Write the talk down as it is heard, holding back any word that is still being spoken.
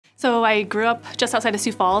So I grew up just outside of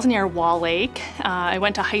Sioux Falls near Wall Lake. I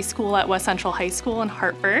went to high school at West Central High School in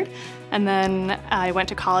Hartford, and then I went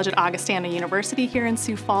to college at Augustana University here in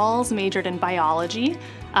Sioux Falls, majored in biology.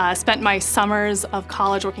 Spent my summers of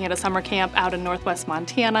college working at a summer camp out in northwest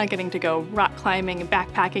Montana, getting to go rock climbing and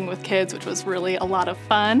backpacking with kids, which was really a lot of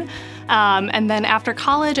fun. And then after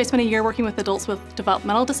college, I spent a year working with adults with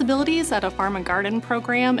developmental disabilities at a farm and garden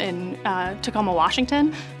program in Tacoma,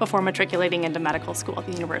 Washington, before matriculating into medical school at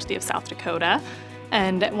the University of South Dakota.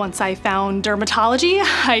 And once I found dermatology,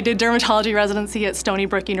 I did dermatology residency at Stony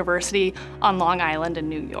Brook University on Long Island in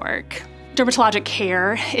New York. Dermatologic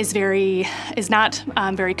care is not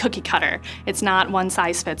very cookie cutter. It's not one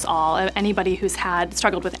size fits all. Anybody who's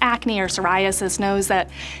struggled with acne or psoriasis knows that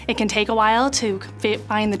it can take a while to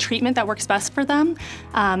find the treatment that works best for them.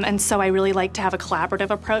 And so I really like to have a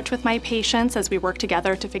collaborative approach with my patients as we work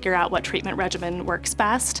together to figure out what treatment regimen works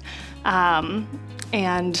best.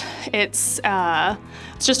 And it's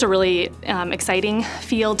just a really exciting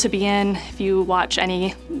field to be in. If you watch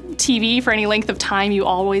any TV for any length of time, you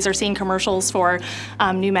always are seeing commercials for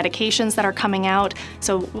new medications that are coming out.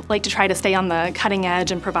 So I like to try to stay on the cutting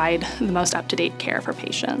edge and provide the most up-to-date care for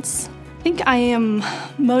patients. I think I am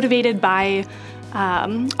motivated by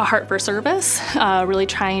a heart for service, really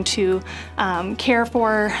trying to care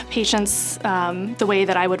for patients the way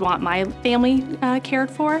that I would want my family cared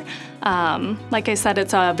for. Like I said,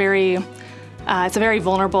 it's a very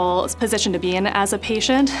vulnerable position to be in as a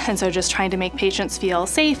patient, and so just trying to make patients feel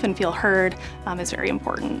safe and feel heard is very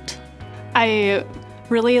important. I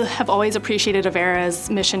really have always appreciated Avera's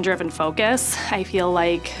mission-driven focus. I feel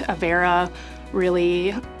like Avera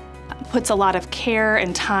really puts a lot of care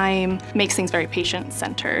and time, makes things very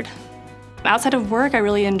patient-centered. Outside of work, I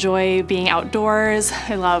really enjoy being outdoors.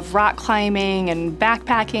 I love rock climbing and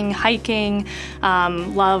backpacking, hiking,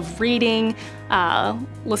 love reading,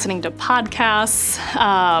 listening to podcasts,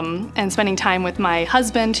 and spending time with my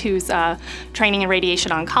husband, who's training in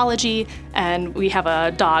radiation oncology, and we have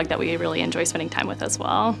a dog that we really enjoy spending time with as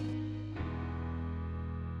well.